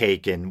photo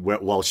taken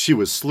while she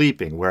was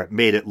sleeping where it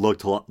made it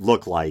look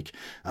like,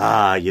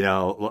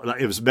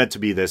 it was meant to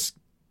be this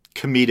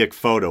comedic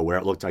photo where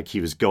it looked like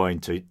he was going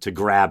to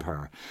grab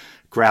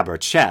her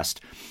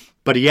chest.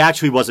 But he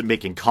actually wasn't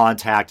making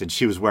contact and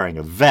she was wearing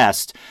a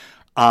vest.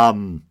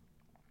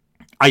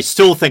 I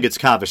still think it's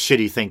kind of a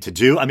shitty thing to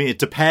do. I mean, it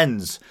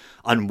depends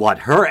on what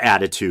her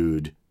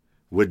attitude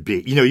would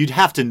be. You'd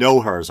have to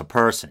know her as a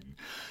person.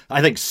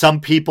 I think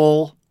some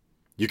people,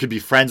 you could be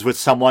friends with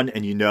someone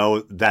and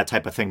that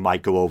type of thing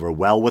might go over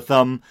well with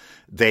them.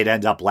 They'd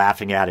end up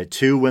laughing at it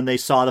too when they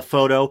saw the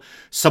photo.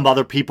 Some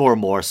other people are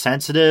more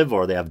sensitive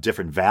or they have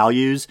different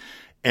values.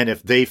 And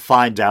if they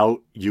find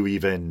out you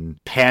even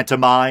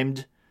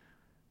pantomimed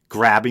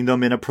grabbing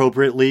them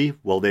inappropriately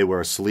while they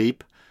were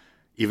asleep,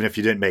 even if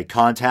you didn't make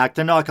contact,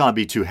 they're not going to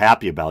be too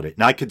happy about it.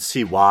 And I could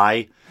see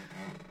why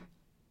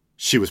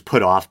she was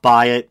put off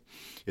by it.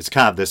 It's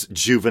kind of this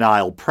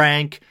juvenile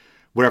prank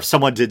where if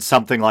someone did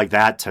something like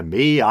that to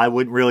me, I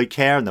wouldn't really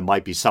care. And there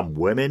might be some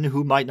women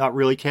who might not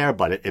really care,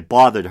 but it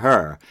bothered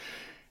her.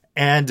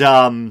 And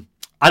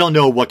I don't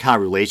know what kind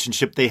of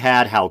relationship they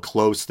had, how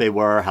close they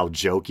were, how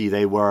jokey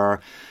they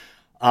were.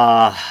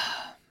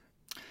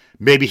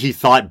 Maybe he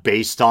thought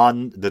based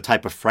on the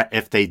type of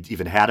if they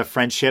even had a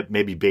friendship,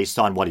 maybe based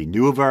on what he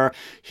knew of her,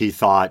 he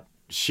thought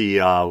she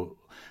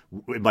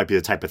it might be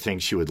the type of thing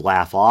she would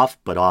laugh off,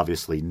 but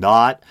obviously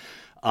not.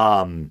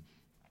 But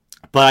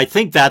I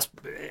think that's,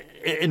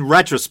 in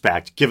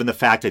retrospect, given the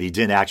fact that he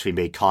didn't actually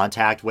make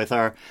contact with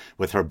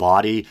her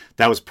body,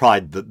 that was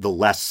probably the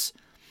less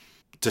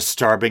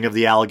disturbing of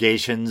the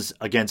allegations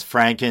against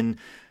Franken.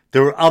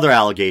 There were other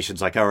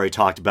allegations, like I already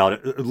talked about,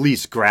 at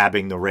least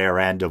grabbing the rear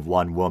end of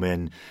one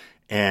woman.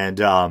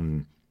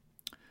 And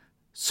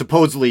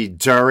supposedly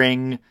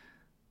during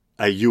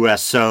a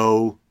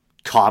USO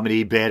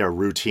comedy bit or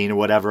routine or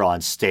whatever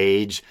on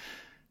stage,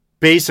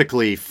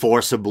 basically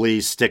forcibly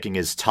sticking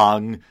his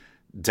tongue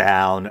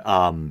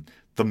down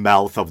the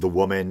mouth of the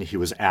woman he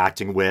was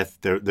acting with.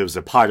 There was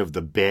a part of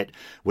the bit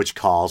which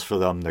calls for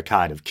them to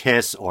kind of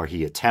kiss, or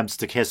he attempts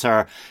to kiss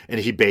her,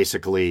 and he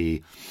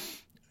basically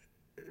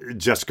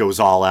just goes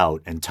all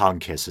out and tongue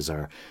kisses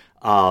her.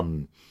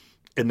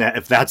 And that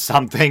if that's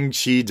something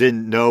she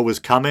didn't know was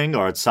coming,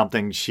 or it's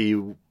something she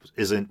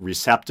isn't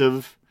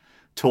receptive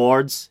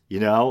towards,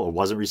 or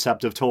wasn't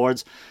receptive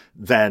towards,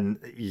 then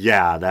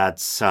yeah,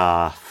 that's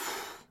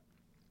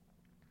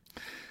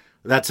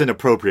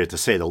inappropriate to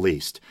say the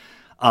least.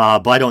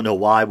 But I don't know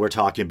why we're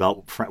talking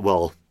about,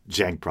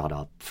 Cenk brought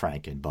up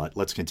Franken, but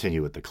let's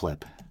continue with the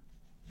clip.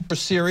 For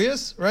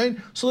serious, right?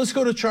 So let's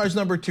go to charge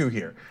number 2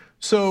 here.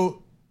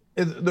 So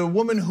the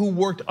woman who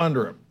worked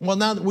under him. Well,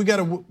 now we got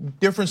a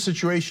different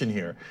situation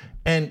here,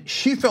 and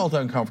she felt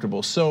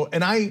uncomfortable.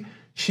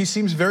 She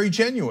seems very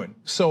genuine.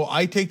 So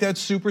I take that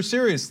super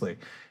seriously.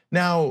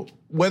 Now,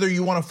 whether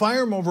you want to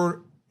fire him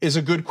over is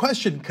a good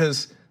question,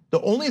 because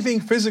the only thing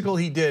physical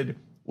he did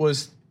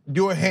was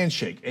do a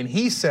handshake, and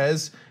he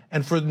says,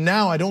 and for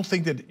now, I don't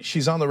think that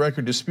she's on the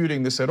record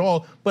disputing this at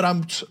all, but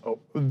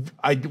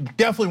I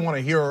definitely want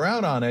to hear her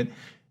out on it.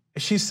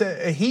 He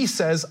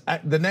says,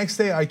 the next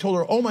day I told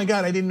her, oh my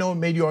God, I didn't know it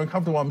made you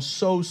uncomfortable. I'm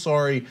so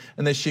sorry.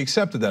 And then she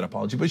accepted that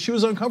apology, but she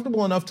was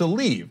uncomfortable enough to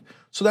leave.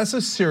 So that's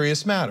a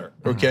serious matter,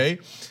 okay?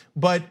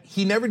 But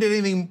he never did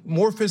anything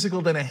more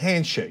physical than a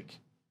handshake.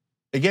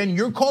 Again,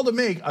 your call to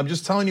make, I'm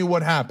just telling you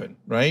what happened,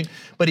 right?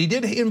 But he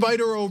did invite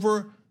her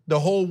over, the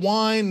whole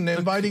wine and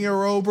inviting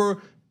her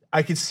over.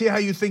 I can see how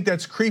you think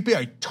that's creepy.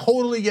 I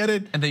totally get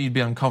it. And that you'd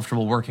be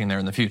uncomfortable working there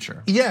in the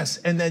future. Yes,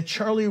 and then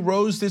Charlie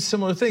Rose did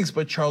similar things,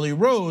 but Charlie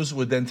Rose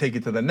would then take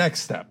it to the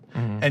next step,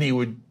 and he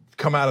would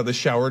come out of the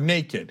shower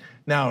naked.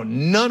 Now,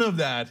 none of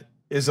that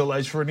is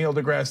alleged for Neil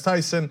deGrasse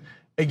Tyson.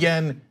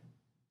 Again,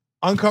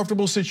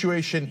 uncomfortable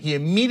situation. He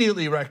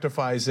immediately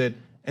rectifies it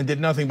and did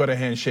nothing but a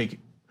handshake.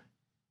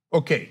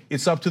 Okay,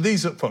 it's up to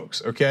these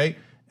folks, okay?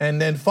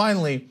 And then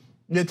finally,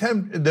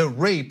 the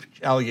rape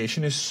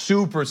allegation is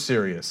super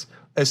serious.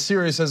 As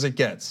serious as it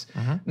gets.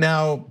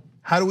 Now,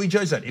 how do we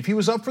judge that? If he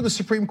was up for the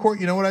Supreme Court,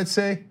 you know what I'd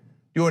say?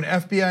 Do an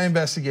FBI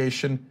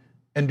investigation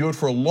and do it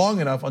for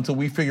long enough until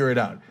we figure it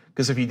out.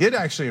 Because if he did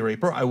actually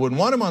rape her, I wouldn't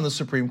want him on the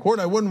Supreme Court.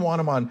 I wouldn't want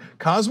him on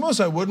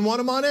Cosmos. I wouldn't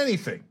want him on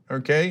anything,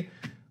 okay?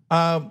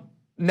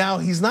 Now,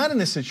 he's not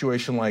in a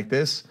situation like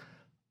this.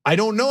 I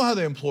don't know how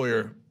the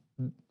employer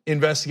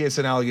investigates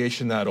an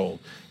allegation that old.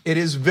 It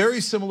is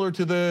very similar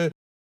to the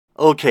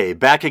Okay,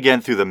 back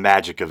again through the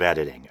magic of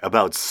editing.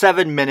 About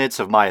 7 minutes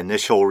of my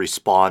initial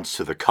response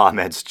to the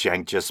comments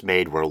Cenk just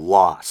made were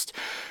lost.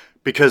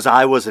 Because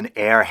I was an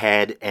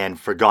airhead and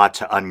forgot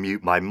to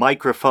unmute my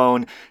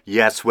microphone.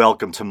 Yes,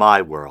 welcome to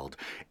my world.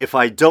 If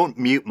I don't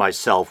mute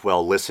myself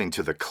while listening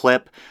to the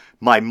clip,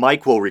 my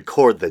mic will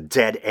record the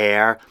dead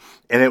air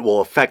and it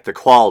will affect the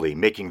quality,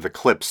 making the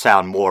clip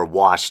sound more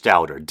washed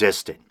out or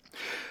distant.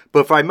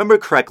 But if I remember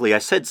correctly, I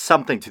said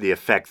something to the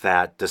effect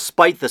that,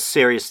 despite the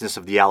seriousness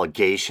of the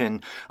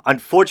allegation,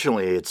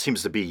 unfortunately it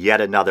seems to be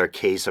yet another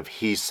case of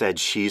he said,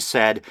 she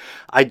said.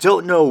 I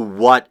don't know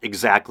what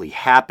exactly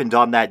happened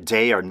on that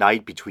day or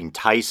night between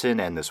Tyson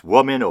and this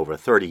woman over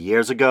 30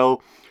 years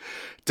ago.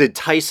 Did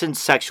Tyson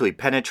sexually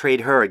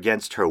penetrate her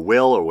against her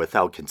will or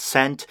without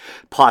consent,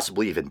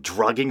 possibly even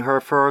drugging her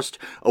first?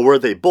 Or were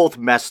they both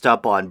messed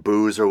up on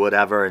booze or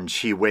whatever and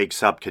she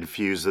wakes up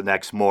confused the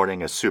next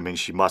morning assuming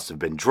she must have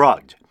been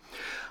drugged?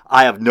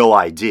 I have no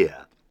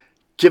idea.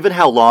 Given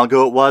how long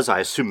ago it was, I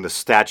assume the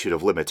statute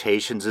of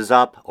limitations is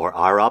up, or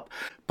are up.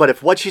 But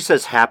if what she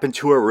says happened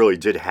to her really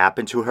did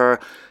happen to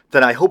her,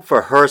 then I hope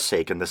for her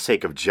sake and the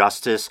sake of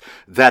justice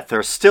that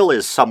there still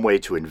is some way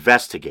to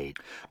investigate.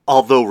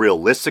 Although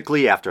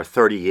realistically, after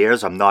 30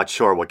 years, I'm not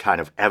sure what kind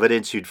of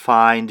evidence you'd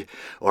find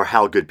or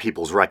how good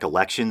people's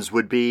recollections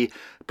would be.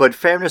 But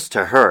fairness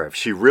to her, if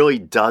she really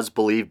does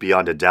believe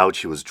beyond a doubt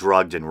she was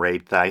drugged and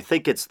raped, then I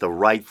think it's the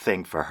right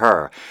thing for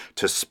her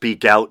to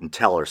speak out and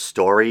tell her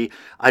story.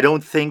 I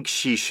don't think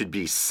she should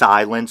be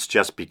silenced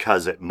just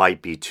because it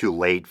might be too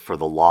late for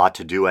the law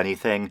to do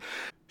anything.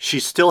 She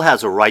still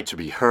has a right to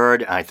be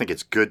heard, and I think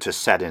it's good to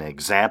set an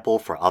example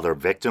for other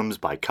victims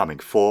by coming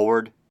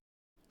forward.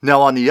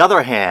 Now, on the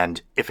other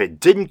hand, if it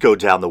didn't go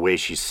down the way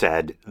she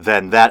said,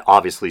 then that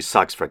obviously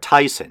sucks for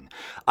Tyson.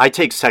 I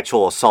take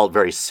sexual assault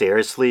very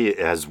seriously,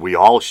 as we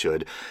all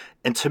should,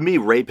 and to me,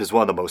 rape is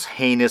one of the most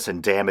heinous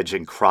and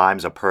damaging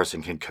crimes a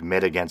person can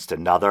commit against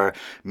another,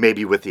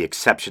 maybe with the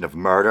exception of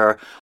murder.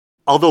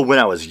 Although when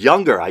I was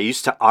younger, I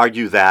used to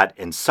argue that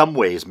in some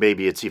ways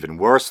maybe it's even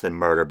worse than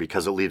murder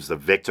because it leaves the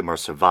victim or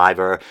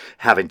survivor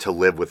having to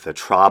live with the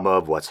trauma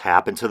of what's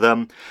happened to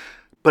them.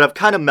 But I've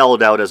kind of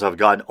mellowed out as I've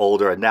gotten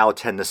older and now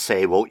tend to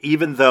say, well,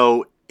 even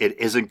though it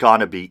isn't going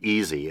to be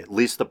easy, at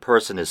least the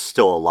person is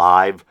still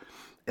alive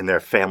and their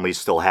families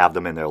still have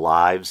them in their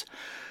lives.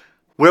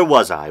 Where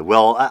was I?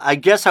 Well, I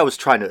guess I was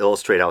trying to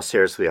illustrate how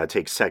seriously I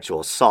take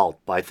sexual assault,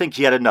 but I think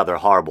yet another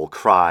horrible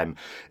crime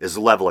is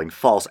leveling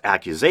false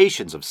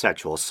accusations of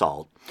sexual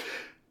assault.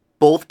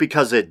 Both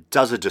because it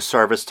does a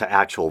disservice to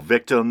actual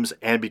victims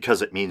and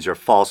because it means you're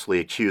falsely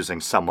accusing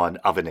someone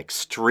of an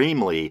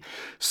extremely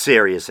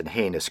serious and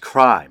heinous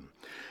crime.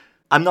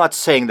 I'm not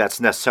saying that's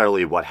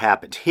necessarily what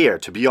happened here.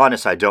 To be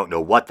honest, I don't know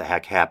what the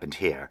heck happened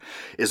here.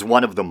 Is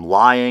one of them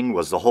lying?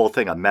 Was the whole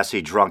thing a messy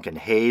drunken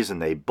haze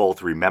and they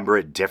both remember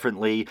it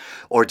differently?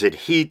 Or did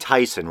he,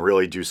 Tyson,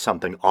 really do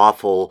something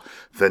awful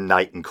the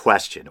night in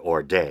question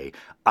or day?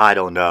 I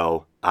don't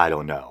know.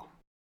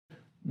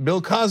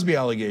 Bill Cosby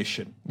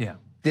allegation. Yeah.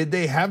 Did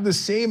they have the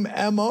same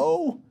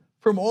MO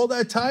from all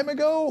that time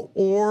ago?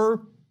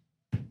 Or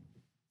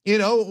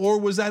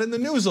was that in the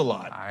news a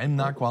lot? I'm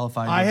not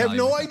qualified. I have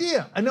no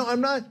idea. I know I'm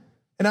not,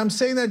 and I'm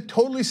saying that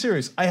totally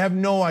serious. I have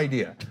no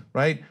idea,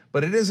 right?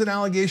 But it is an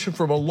allegation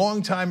from a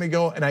long time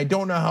ago, and I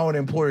don't know how an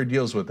employer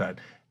deals with that.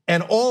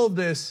 And all of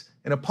this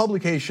in a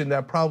publication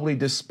that probably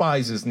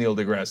despises Neil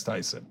deGrasse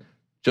Tyson,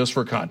 just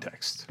for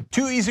context.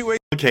 Two easy ways.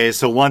 Okay,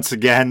 so once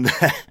again,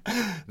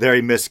 there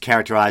he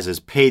mischaracterizes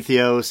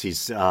Patheos.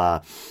 He's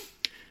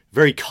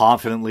very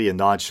confidently and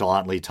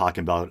nonchalantly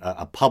talking about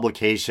a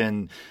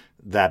publication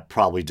that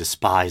probably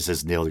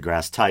despises Neil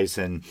deGrasse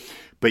Tyson.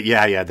 But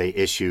yeah, they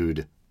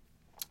issued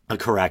a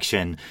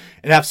correction.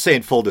 And I have to say,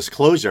 in full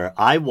disclosure,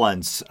 I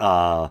once,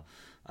 I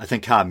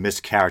think, kind of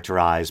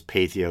mischaracterized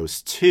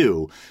Patheos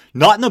too.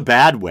 Not in a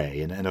bad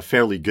way, in a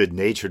fairly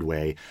good-natured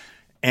way.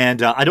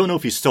 And I don't know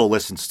if he still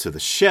listens to the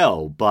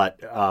show, but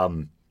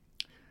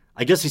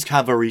I guess he's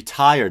kind of a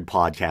retired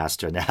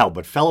podcaster now.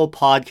 But fellow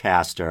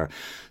podcaster,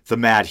 the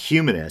Mad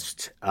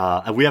Humanist,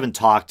 we haven't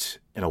talked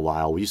in a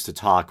while. We used to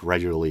talk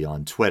regularly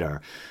on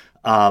Twitter.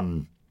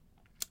 It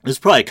was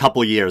probably a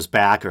couple years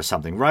back or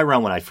something, right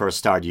around when I first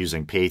started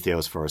using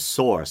Patheos for a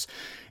source.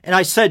 And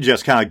I said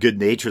just kind of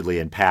good-naturedly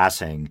in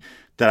passing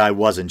that I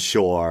wasn't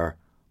sure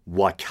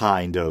what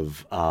kind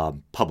of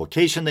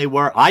publication they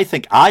were. I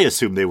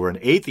assumed they were an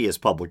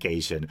atheist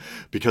publication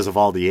because of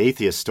all the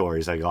atheist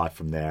stories I got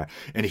from there.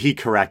 And he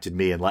corrected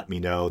me and let me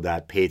know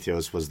that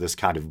Patheos was this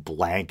kind of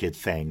blanket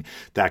thing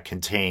that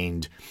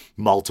contained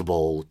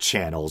multiple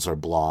channels or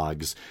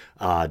blogs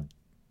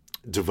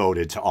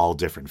devoted to all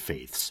different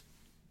faiths.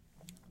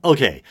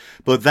 Okay,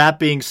 but that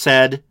being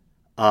said,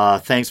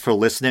 thanks for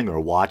listening or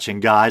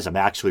watching, guys. I'm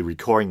actually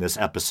recording this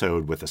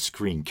episode with a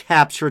screen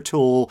capture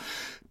tool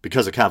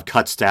because it kind of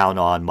cuts down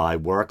on my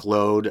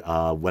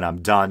workload. When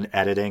I'm done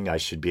editing, I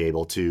should be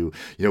able to,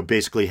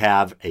 basically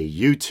have a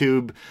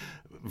YouTube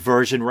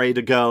version ready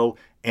to go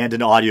and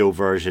an audio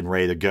version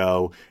ready to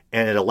go.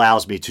 And it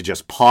allows me to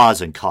just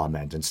pause and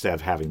comment instead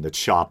of having to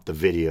chop the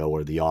video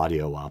or the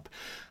audio up.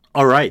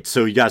 All right,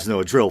 so you guys know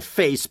the drill.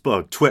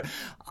 Facebook, Twitter.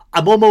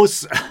 I'm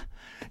almost,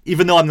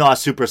 even though I'm not a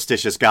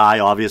superstitious guy,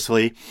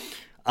 obviously,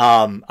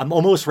 I'm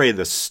almost ready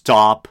to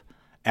stop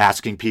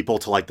asking people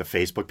to like the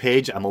Facebook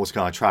page. I'm almost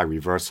going to try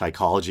reverse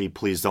psychology.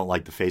 Please don't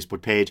like the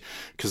Facebook page.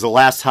 Because the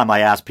last time I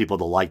asked people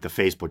to like the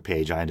Facebook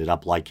page, I ended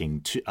up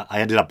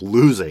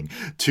losing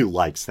 2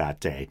 likes that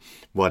day.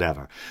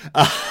 Whatever.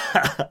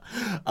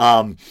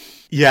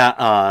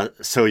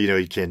 So,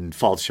 you can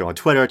follow the show on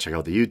Twitter, check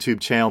out the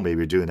YouTube channel. Maybe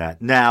you're doing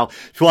that now.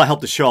 If you want to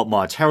help the show out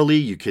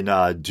monetarily, you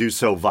can do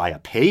so via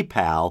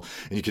PayPal.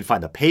 And you can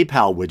find the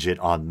PayPal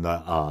widget on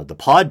the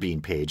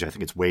Podbean page. I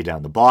think it's way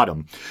down the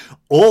bottom.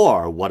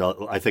 Or what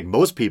I think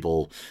most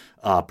people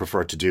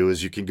prefer to do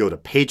is you can go to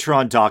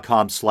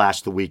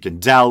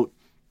patreon.com/theweekindoubt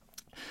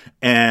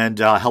and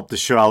help the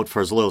show out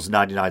for as little as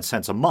 99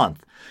 cents a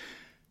month.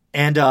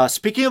 And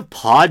speaking of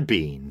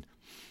Podbean,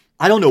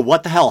 I don't know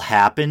what the hell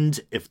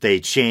happened if they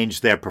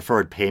changed their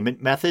preferred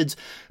payment methods,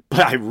 but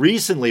I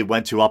recently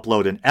went to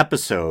upload an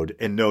episode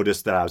and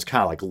noticed that I was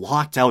kind of like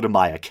locked out of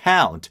my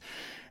account.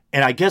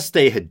 And I guess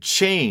they had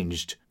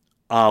changed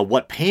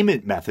what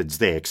payment methods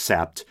they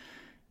accept.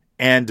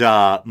 And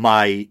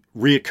my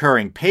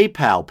reoccurring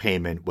PayPal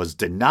payment was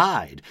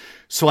denied.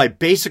 So I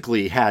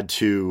basically had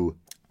to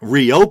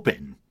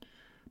reopen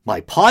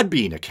my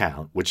Podbean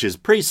account, which is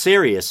pretty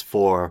serious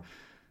for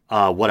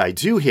what I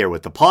do here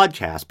with the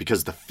podcast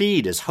because the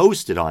feed is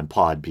hosted on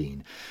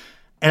Podbean.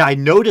 And I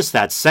noticed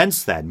that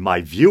since then,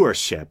 my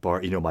viewership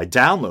or, my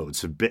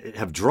downloads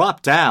have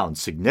dropped down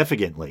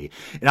significantly.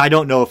 And I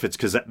don't know if it's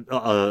because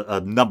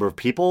a number of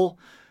people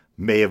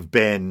may have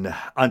been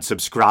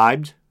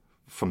unsubscribed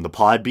from the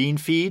Podbean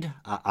feed?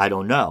 I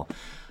don't know.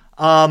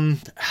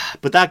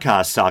 But that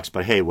kind of sucks.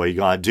 But hey, what are you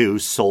going to do?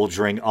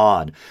 Soldiering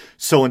on.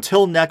 So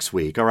until next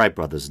week. All right,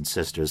 brothers and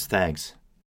sisters. Thanks.